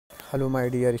Hello my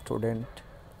dear student,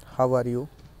 how are you?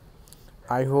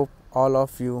 I hope all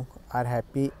of you are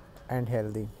happy and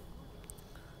healthy.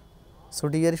 So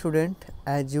dear student,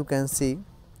 as you can see,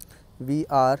 we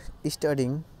are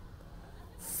studying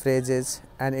phrases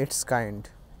and its kind.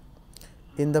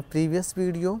 In the previous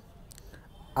video,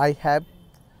 I have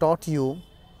taught you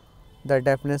the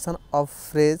definition of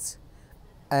phrase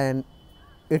and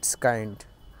its kind.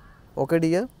 Okay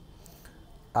dear,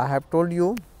 I have told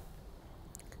you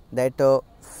that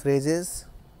phrases,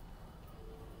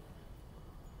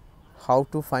 how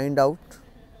to find out,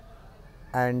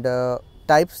 and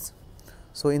types.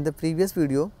 So in the previous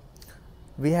video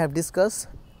we have discussed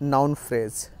noun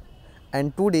phrase,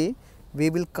 and today we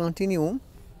will continue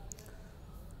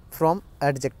from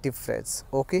adjective phrase.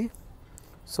 Okay,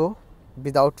 so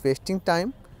without wasting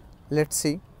time, let's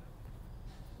see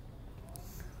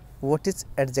what is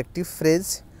adjective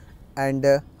phrase and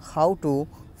how to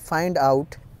find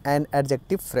out an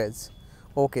adjective phrase.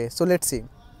 Okay, so let's see.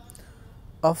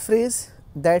 A phrase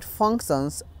that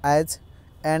functions as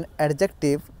an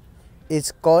adjective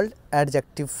is called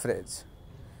adjective phrase.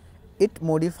 It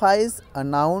modifies a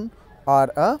noun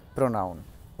or a pronoun.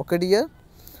 Okay dear.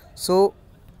 So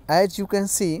as you can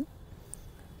see,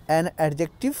 an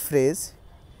adjective phrase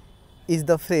is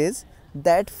the phrase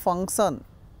that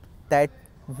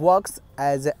works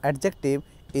as an adjective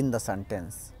in the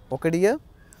sentence. Okay dear.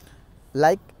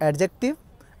 Like adjective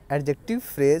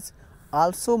phrase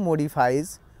also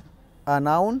modifies a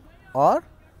noun or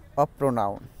a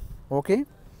pronoun. Okay,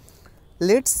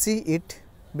 let's see it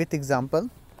with example.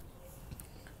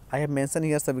 I have mentioned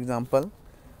here some example.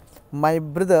 My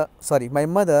mother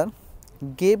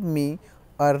gave me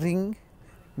a ring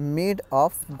made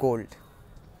of gold.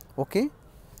 Okay,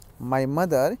 my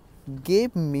mother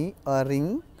gave me a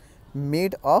ring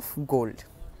made of gold.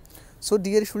 So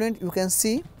dear student, you can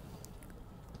see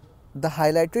the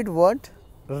highlighted word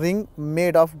ring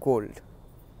made of gold.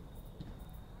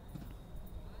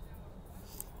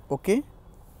 Okay,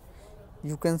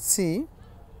 you can see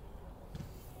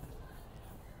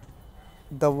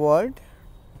the word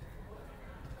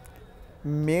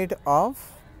made of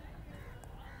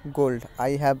gold.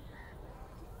 I have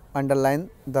underlined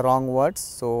the wrong words,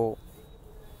 so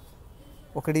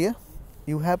okay dear,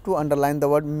 you have to underline the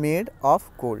word made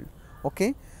of gold.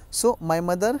 Okay, so my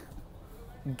mother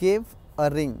gave a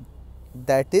ring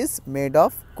that is made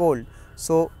of gold.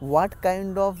 So what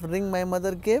kind of ring my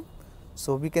mother gave?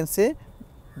 So we can say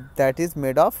that is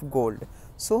made of gold.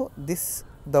 So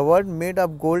the word made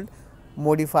of gold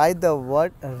modify the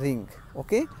word ring.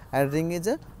 Okay, and ring is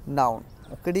a noun.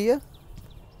 Okay dear.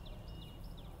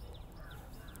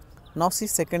 Now see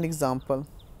second example.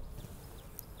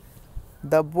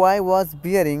 The boy was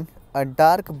wearing a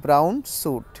dark brown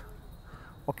suit.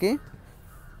 Okay,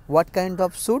 what kind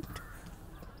of suit?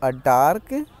 A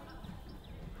dark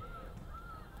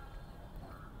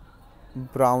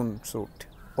brown suit.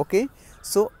 Okay,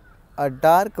 so a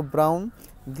dark brown,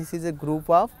 this is a group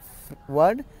of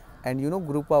word, and you know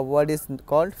group of word is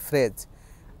called phrase,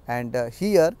 and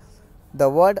here the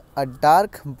word a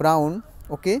dark brown,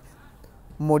 okay,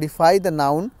 modify the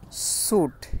noun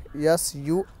suit,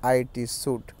 S-U-I-T,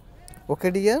 suit.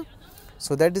 Okay dear,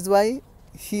 so that is why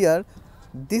here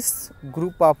this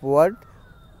group of word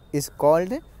is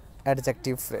called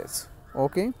adjective phrase.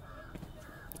 Okay,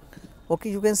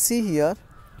 you can see here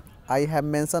I have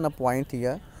mentioned a point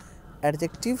here.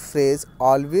 Adjective phrase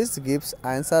always gives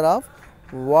answer of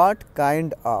what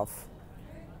kind of.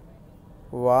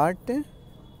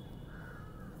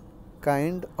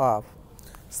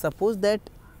 Suppose that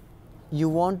you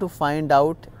want to find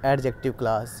out adjective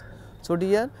class. So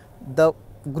dear, the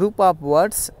group of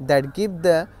words that give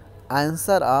the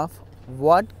answer of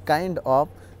what kind of,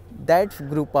 that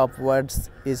group of words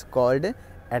is called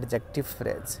adjective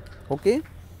phrase. Okay,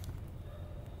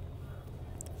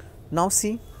 now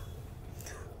see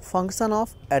function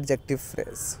of adjective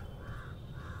phrase.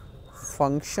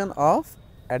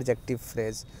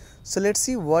 So let's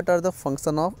see what are the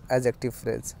function of adjective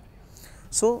phrase.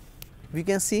 So we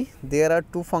can see there are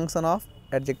two function of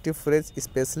adjective phrase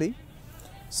especially.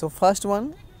 So first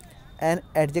one, an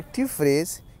adjective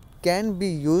phrase can be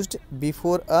used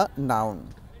before a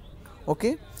noun,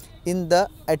 okay, in the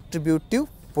attributive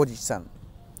position.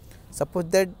 Suppose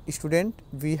that student,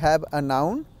 we have a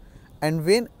noun, and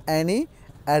when any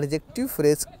adjective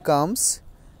phrase comes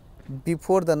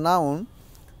before the noun,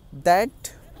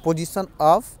 that position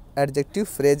of adjective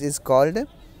phrase is called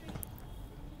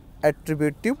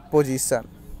attributive position.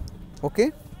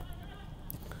 Okay,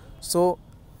 so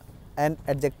an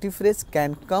adjective phrase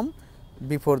can come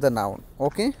before the noun.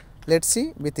 Okay, let's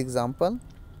see with example.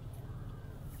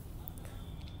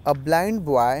 a blind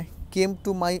boy came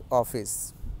to my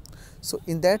office. So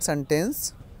in that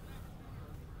sentence,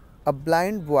 a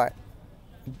blind boy,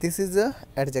 this is a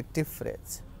adjective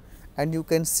phrase, and you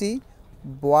can see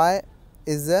boy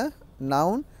is a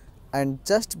noun, and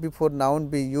just before noun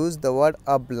we use the word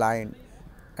a blind,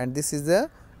 and this is a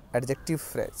adjective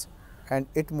phrase and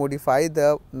it modifies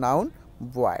the noun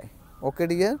boy. Okay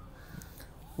dear,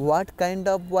 what kind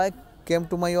of boy came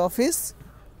to my office?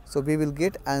 So we will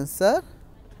get answer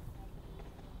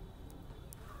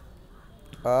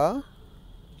a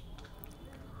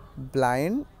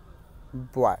blind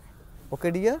boy.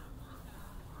 Okay dear,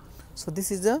 so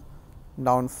this is a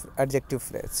noun adjective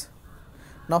phrase.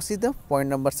 Now see the point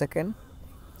number second.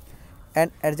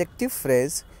 An adjective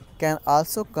phrase can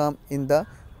also come in the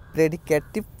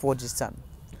predicative position.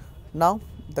 Now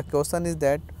the question is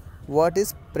that what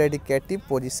is predicative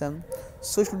position?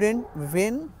 So student,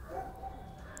 when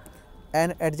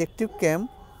an adjective came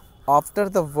after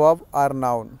the verb or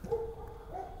noun,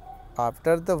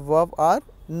 after the verb or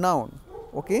noun,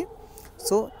 okay,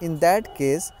 so in that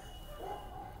case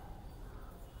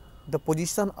the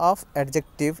position of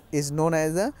adjective is known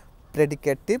as a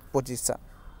predicative position.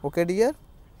 Okay dear,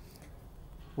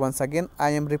 once again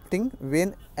I am repeating,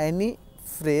 when any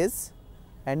phrase,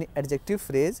 any adjective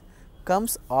phrase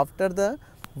comes after the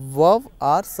verb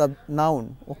or sub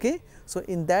noun, okay, so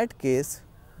in that case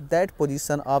that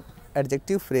position of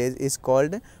adjective phrase is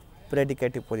called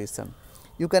predicative position.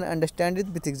 You can understand it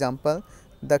with example,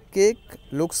 the cake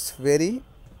looks very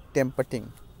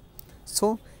tempting.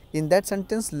 So in that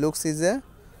sentence, looks is a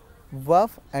verb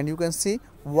and you can see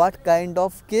what kind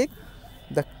of cake,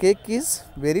 the cake is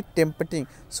very tempting.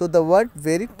 So the word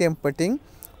very tempting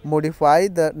modify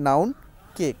the noun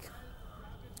cake,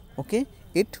 okay,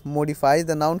 it modifies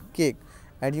the noun cake,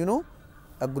 and you know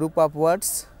a group of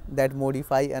words that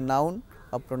modify a noun,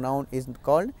 a pronoun is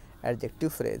called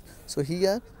adjective phrase. So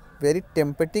here very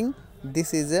tempting,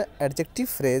 this is a adjective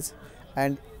phrase,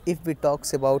 and if we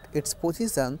talks about its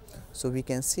position, so we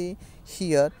can see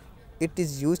here it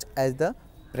is used as the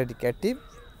predicative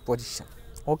position.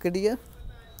 Okay dear,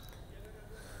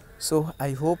 so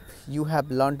I hope you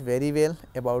have learnt very well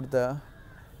about the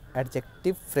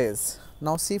adjective phrase.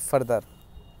 Now see further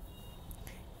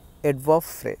adverb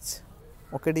phrase.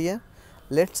 Okay dear,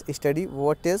 let's study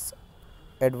what is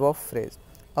adverb phrase.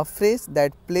 A phrase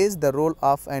that plays the role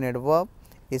of an adverb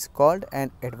is called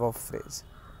an adverb phrase.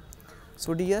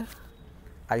 So dear,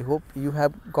 I hope you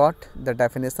have got the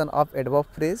definition of adverb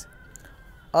phrase.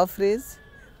 A phrase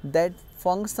that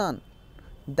function,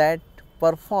 that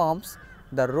performs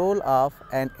the role of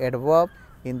an adverb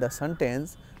in the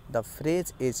sentence, the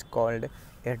phrase is called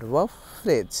adverb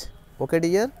phrase. Okay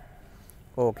dear,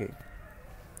 okay,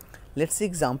 let's see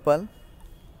example.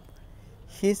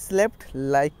 He slept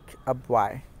like a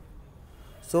boy.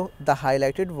 So the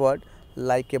highlighted word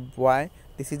like a boy,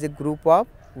 this is a group of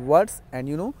words, and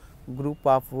you know group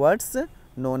of words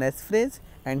known as phrase,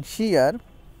 and here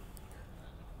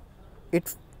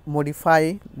it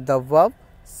modify the verb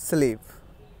sleep.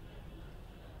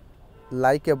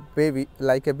 Like a baby,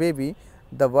 like a baby,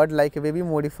 the word like a baby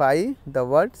modify the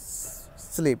word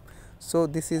sleep. So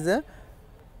this is a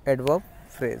adverb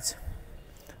phrase.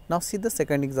 Now see the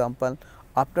second example.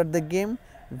 After the game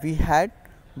we had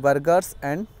burgers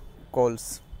and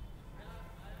coals.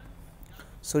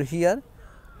 So here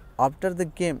after the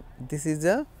game, this is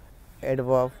a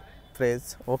adverb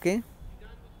phrase. Okay,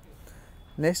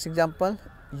 next example,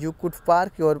 you could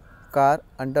park your car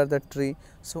under the tree.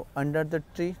 So under the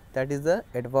tree, that is the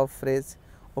adverb phrase.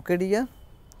 Okay dear,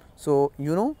 so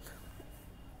you know,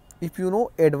 if you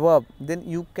know adverb, then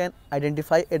you can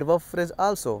identify adverb phrase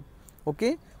also.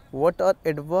 Okay, what are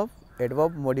adverb?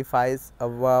 Adverb modifies a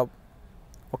verb,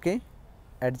 okay,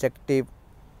 adjective,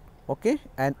 okay,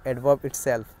 and adverb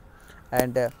itself,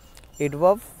 and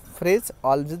adverb phrase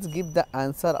always give the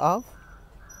answer of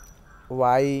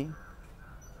why,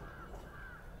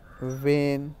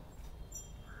 when,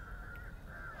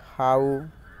 how,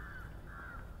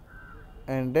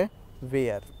 and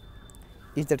where.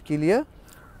 Is that clear?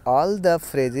 All the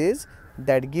phrases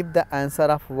that give the answer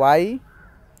of why,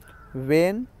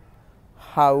 when,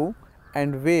 how,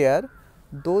 and where,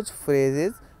 those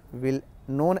phrases will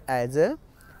known as a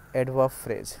adverb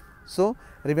phrase. So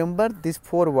remember these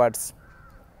four words.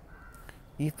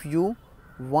 If you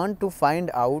want to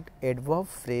find out adverb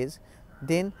phrase,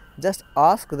 then just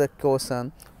ask the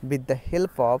question with the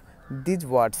help of these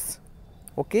words.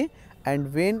 Okay,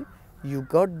 and when you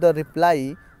got the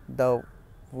reply, the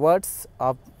words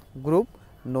of group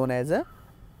known as a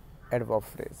adverb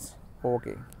phrase.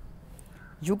 Okay,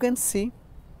 you can see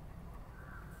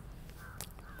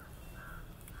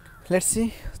Let's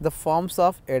see the forms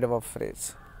of adverb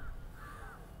phrase.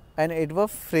 An adverb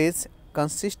phrase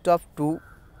consists of two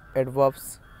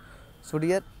adverbs. So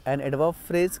dear, an adverb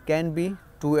phrase can be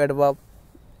two adverbs.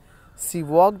 She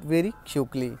walked very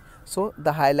quickly. So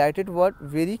the highlighted word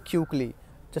very quickly.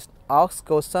 Just ask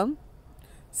question.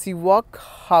 She walked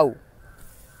how?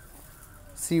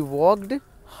 She walked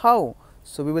how?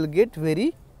 So we will get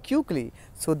very quickly.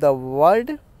 So the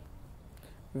word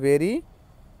very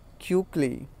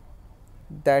quickly,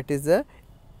 that is a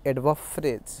adverb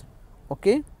phrase.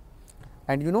 Okay,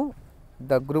 and you know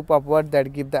the group of words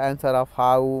that give the answer of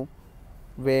how,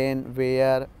 when,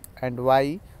 where and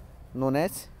why, known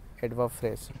as adverb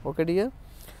phrase. Okay dear.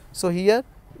 So here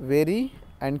very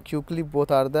and quickly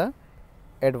both are the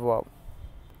adverb.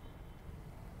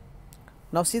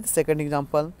 Now see the second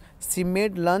example. She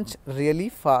made lunch really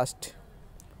fast.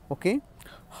 Okay,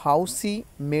 how she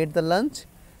made the lunch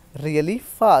really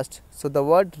fast. So the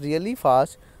word really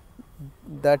fast,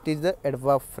 that is the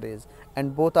adverb phrase,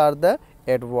 and both are the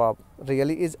adverb.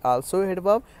 Really is also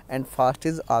adverb and fast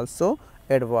is also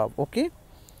adverb. Okay,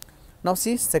 now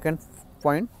see second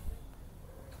point.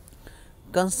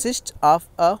 Consists of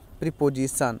a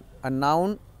preposition, a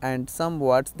noun and some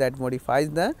words that modifies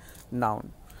the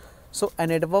noun. So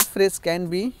an adverb phrase can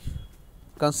be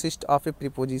consist of a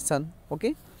preposition.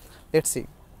 Okay, let's see.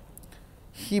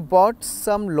 He bought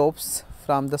some loaves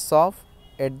from the shop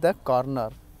at the corner.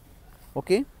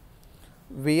 Okay,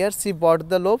 where she bought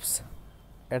the loaves?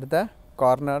 At the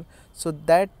corner. So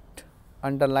that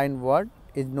underlined word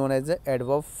is known as a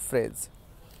adverb phrase.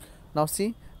 Now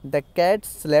see, the cat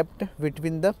slept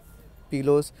between the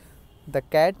pillows. The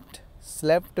cat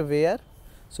slept where?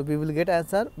 So we will get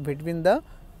answer between the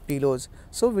pillows.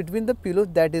 So between the pillows,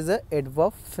 that is a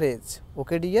adverb phrase.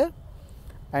 Okay dear,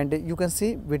 and you can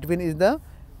see between is the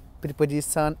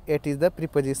preposition, it is the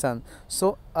preposition.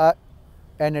 So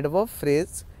an adverb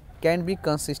phrase can be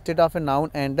consisted of a noun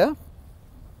and a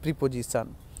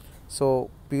preposition.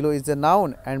 So pillow is a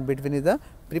noun and between is the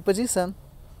preposition.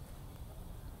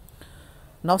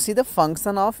 Now see the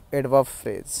function of adverb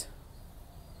phrase.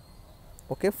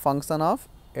 Okay, function of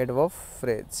adverb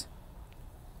phrase.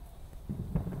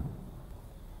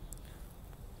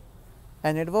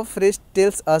 An adverb phrase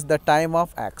tells us the time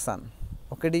of action.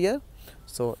 Okay dear,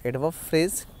 so adverb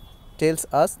phrase tells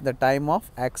us the time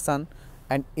of action,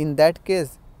 and in that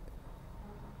case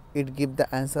it gives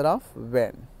the answer of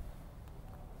when.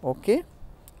 Okay,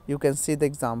 you can see the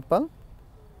example.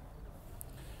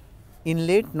 In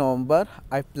late November,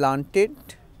 I planted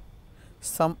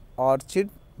some orchid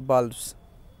bulbs.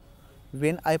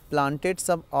 When I planted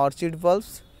some orchid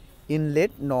bulbs in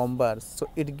late November, so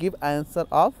it give answer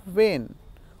of when.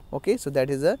 Okay, so that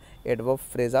is a adverb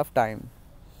phrase of time.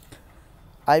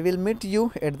 I will meet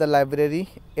you at the library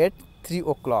at 3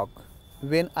 o'clock.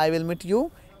 When I will meet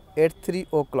you at 3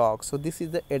 o'clock. So this is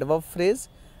the adverb phrase,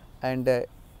 and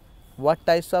what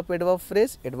types of adverb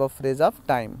phrase? Adverb phrase of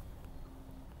time.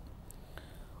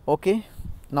 Okay,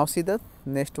 now see the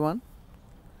next one.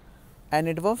 An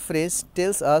adverb phrase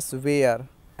tells us where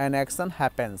an action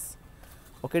happens.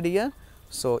 Okay dear,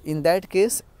 so in that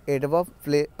case adverb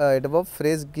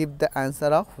phrase give the answer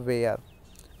of where,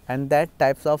 and that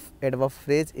types of adverb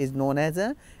phrase is known as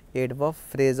a adverb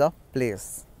phrase of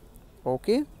place.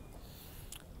 Okay,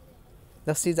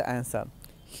 let's see the answer.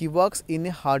 He works in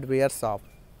a hardware shop.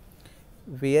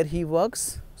 Where he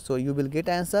works? So you will get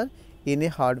answer in a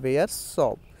hardware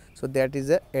shop. So that is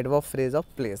a adverb phrase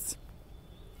of place.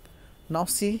 Now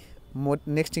see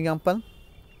next example.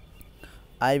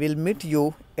 I will meet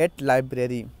you at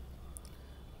library.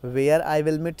 Where I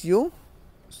will meet you?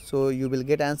 So you will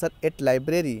get answer at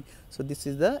library. So this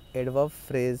is the adverb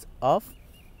phrase of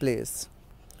place.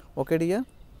 Okay dear.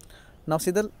 Now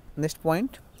see the next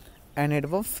point. An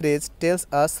adverb phrase tells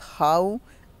us how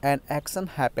an action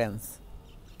happens.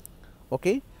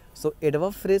 Okay, so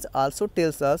adverb phrase also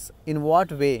tells us in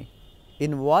what way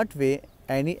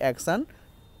any action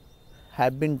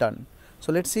have been done.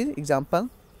 So let's see example.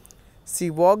 She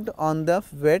walked on the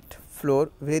wet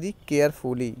floor very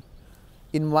carefully.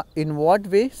 In what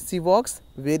way she walks?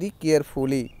 Very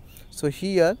carefully. So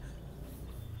here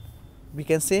we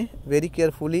can say very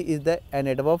carefully is the an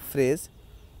adverb phrase.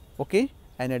 Okay,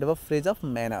 an adverb phrase of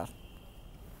manner.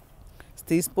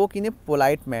 She spoke in a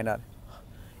polite manner.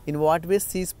 In what way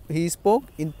he spoke?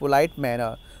 In polite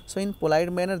manner. So in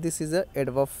polite manner, this is a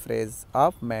adverb phrase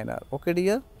of manner. Okay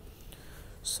dear,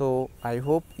 so I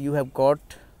hope you have got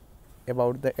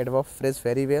about the adverb phrase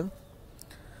very well.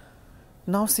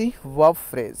 Now see verb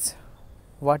phrase.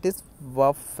 What is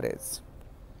verb phrase?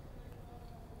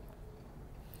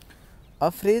 A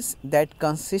phrase that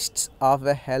consists of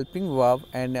a helping verb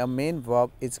and a main verb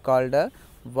is called a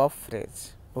verb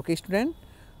phrase. Okay, student?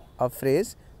 A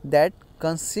phrase that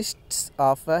consists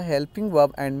of a helping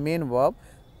verb and main verb,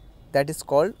 that is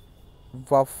called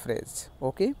verb phrase.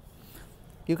 Okay,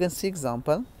 you can see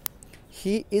example.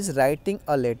 He is writing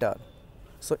a letter.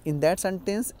 So in that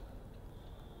sentence,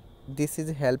 this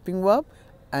is helping verb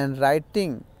and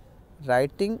writing,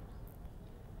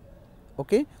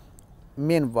 okay,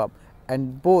 main verb,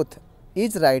 and both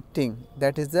is writing,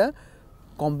 that is the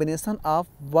combination of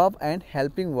verb and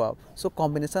helping verb. So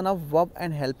combination of verb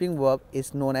and helping verb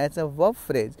is known as a verb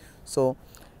phrase. So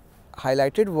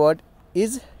highlighted word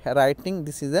is writing,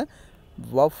 this is a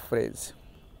verb phrase.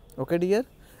 Okay dear,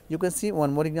 you can see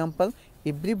one more example.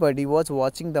 Everybody was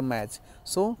watching the match.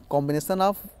 So combination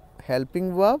of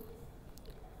helping verb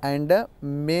and a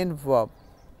main verb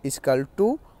is called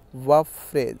to verb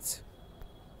phrase.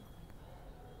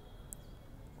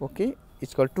 Okay,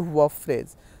 it's called to verb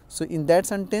phrase. So in that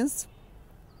sentence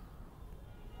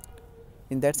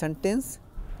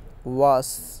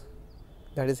was,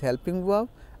 that is helping verb,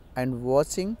 and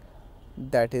watching,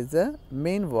 that is the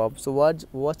main verb. So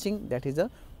watching, that is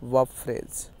a verb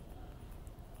phrase.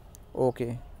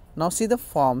 Okay, now see the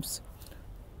forms.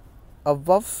 A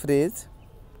verb phrase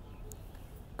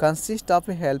consists of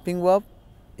a helping verb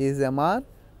is MR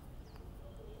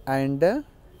and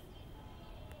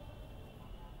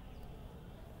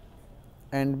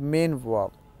main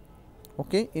verb,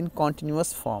 okay, in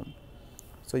continuous form.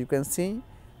 So you can see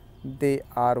they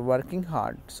are working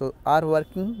hard. So are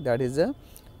working, that is a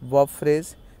verb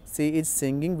phrase. She is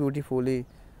singing beautifully.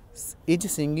 Is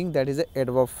singing, that is a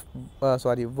adverb,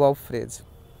 verb phrase.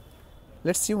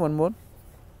 Let's see one more.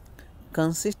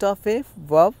 Consist of a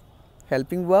verb,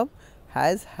 helping verb,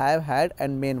 has, have, had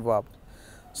and main verb.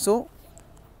 So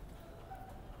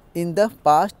in the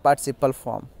past participle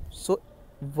form. So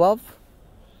verb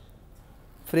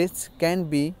phrase can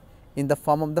be in the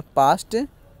form of the past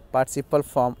participle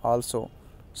form also.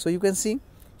 So you can see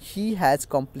he has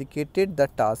completed the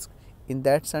task. In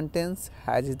that sentence,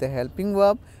 has is the helping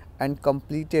verb and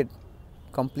completed,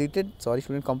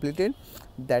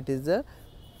 that is the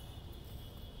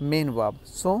main verb.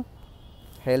 So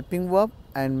helping verb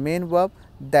and main verb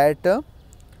that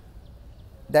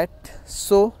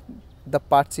show the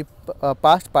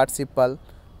past participle,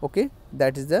 okay,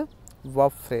 that is the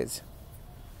verb phrase.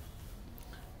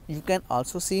 You can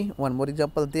also see one more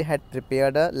example. They had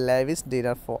prepared a lavish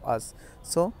dinner for us.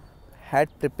 So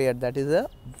had prepared, that is a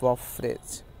verb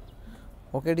phrase.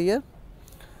 Okay dear,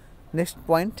 next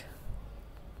point.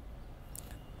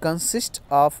 Consist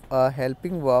of a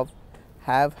helping verb,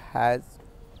 have, has,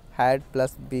 had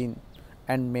plus been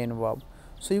and main verb.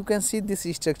 So you can see this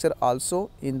structure also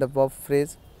in the verb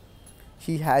phrase.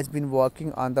 He has been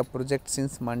working on the project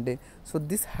since Monday. So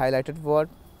this highlighted word,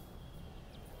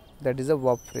 that is a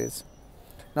verb phrase.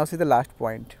 Now see the last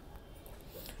point.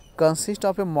 Consist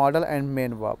of a modal and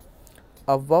main verb.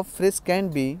 A verb phrase can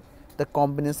be the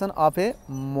combination of a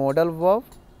modal verb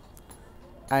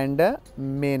and a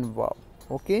main verb.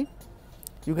 Okay,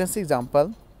 you can see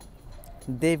example.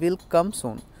 They will come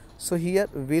soon. So here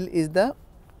will is the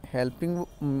helping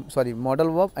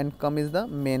modal verb and come is the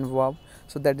main verb.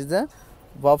 So that is the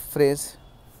verb phrase.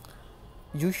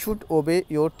 You should obey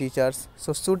your teachers.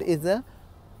 So should is the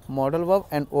modal verb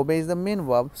and obey is the main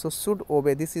verb. So should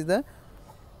obey, this is the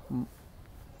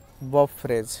verb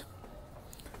phrase.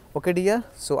 Okay dear,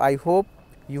 so I hope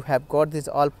you have got these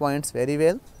all points very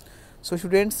well. So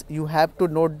students, you have to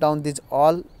note down these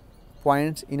all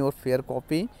points in your fair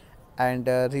copy and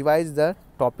revise the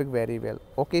topic very well.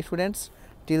 Okay students,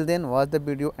 till then watch the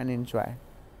video and enjoy.